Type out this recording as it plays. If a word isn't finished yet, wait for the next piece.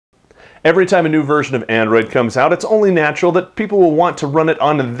Every time a new version of Android comes out, it's only natural that people will want to run it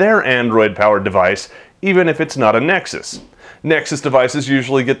on their Android-powered device, even if it's not a Nexus. Nexus devices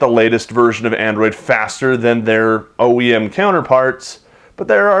usually get the latest version of Android faster than their OEM counterparts, but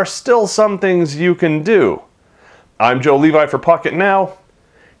there are still some things you can do. I'm Joe Levi for Pocketnow.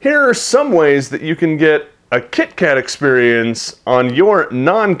 Here are some ways that you can get a KitKat experience on your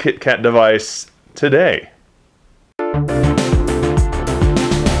non-KitKat device today.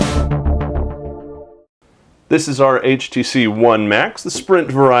 This is our HTC One Max, the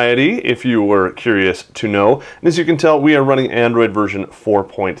Sprint variety, if you were curious to know. And as you can tell, we are running Android version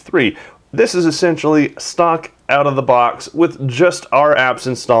 4.3. This is essentially stock out of the box with just our apps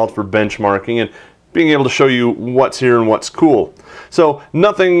installed for benchmarking and being able to show you what's here and what's cool. So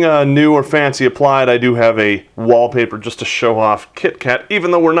nothing new or fancy applied. I do have a wallpaper just to show off KitKat, even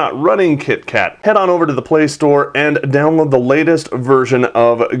though we're not running KitKat. Head on over to the Play Store and download the latest version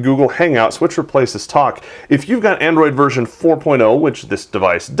of Google Hangouts, which replaces Talk. If you've got Android version 4.0, which this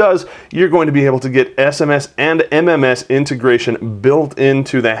device does, you're going to be able to get SMS and MMS integration built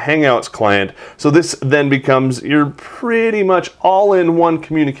into the Hangouts client. So this then becomes your pretty much all-in-one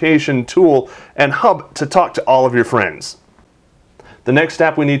communication tool and hub to talk to all of your friends. The next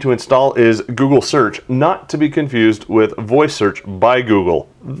app we need to install is Google Search, not to be confused with Voice Search by Google,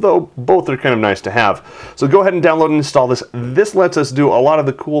 though both are kind of nice to have. So go ahead and download and install this. This lets us do a lot of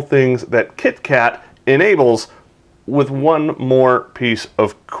the cool things that KitKat enables with one more piece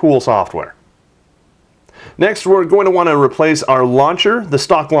of cool software. Next, we're going to want to replace our launcher, the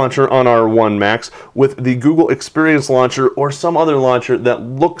stock launcher on our One Max, with the Google Experience launcher or some other launcher that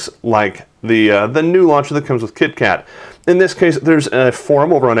looks like the new launcher that comes with KitKat. In this case, there's a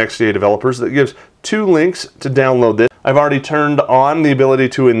forum over on XDA Developers that gives 2 links to download this. I've already turned on the ability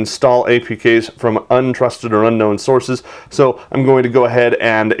to install APKs from untrusted or unknown sources, so I'm going to go ahead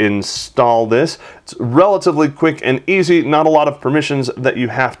and install this. It's relatively quick and easy, not a lot of permissions that you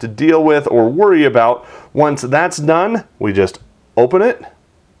have to deal with or worry about. Once that's done, we just open it,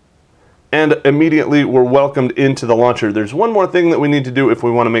 and immediately we're welcomed into the launcher. There's one more thing that we need to do if we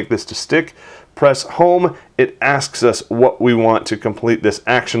want to make this to stick. Press home. It asks us what we want to complete this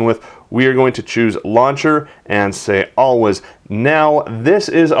action with. We are going to choose launcher and say always. Now this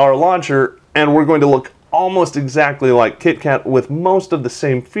is our launcher, and we're going to look almost exactly like KitKat with most of the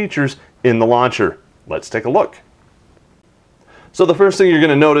same features in the launcher. Let's take a look. So the first thing you're going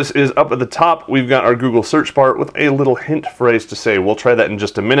to notice is up at the top we've got our Google search bar with a little hint phrase to say. We'll try that in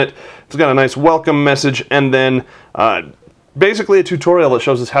just a minute. It's got a nice welcome message and then basically a tutorial that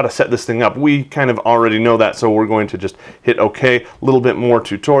shows us how to set this thing up. We kind of already know that, so we're going to just hit OK, a little bit more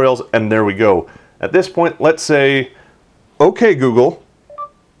tutorials, and there we go. At this point, let's say, OK Google,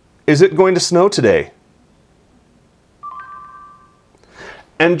 is it going to snow today?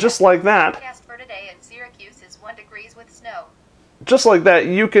 And just like that, just like that,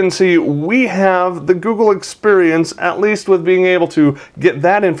 you can see we have the Google experience, at least with being able to get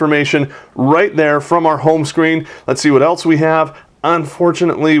that information right there from our home screen. Let's see what else we have.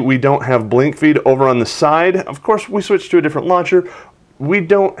 Unfortunately, we don't have blink feed over on the side. Of course, we switched to a different launcher. We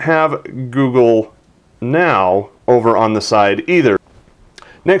don't have Google Now over on the side either.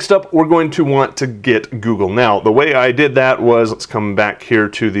 Next up, we're going to want to get Google Now. The way I did that was, let's come back here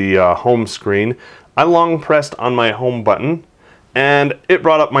to the home screen. I long pressed on my home button, and it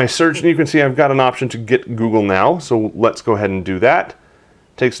brought up my search, and you can see I've got an option to get Google Now, so let's go ahead and do that.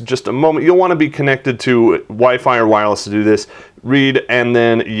 Takes just a moment. You'll want to be connected to Wi-Fi or wireless to do this. Read, and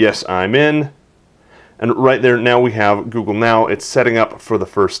then yes, I'm in. And right there, now we have Google Now. It's setting up for the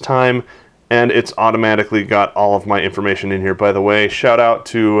first time, and it's automatically got all of my information in here. By the way, shout out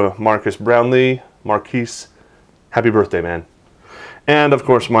to Marcus Brownlee. Marquise, happy birthday, man. And of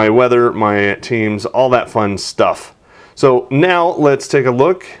course, my weather, my teams, all that fun stuff. So now let's take a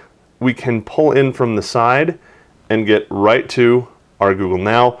look. We can pull in from the side and get right to our Google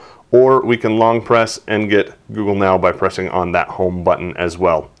Now, or we can long press and get Google Now by pressing on that home button as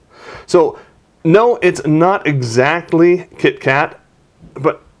well. So no, it's not exactly KitKat,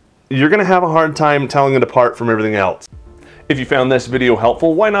 but you're going to have a hard time telling it apart from everything else. If you found this video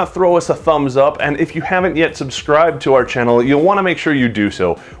helpful, why not throw us a thumbs up? And if you haven't yet subscribed to our channel, you'll want to make sure you do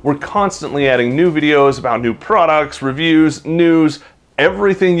so. We're constantly adding new videos about new products, reviews, news,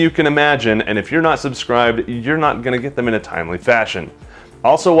 everything you can imagine. And if you're not subscribed, you're not going to get them in a timely fashion.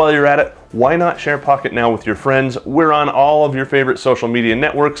 Also, while you're at it, why not share Pocketnow with your friends? We're on all of your favorite social media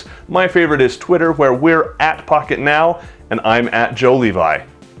networks. My favorite is Twitter, where we're at Pocketnow, and I'm at Joe Levi.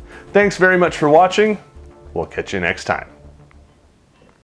 Thanks very much for watching. We'll catch you next time.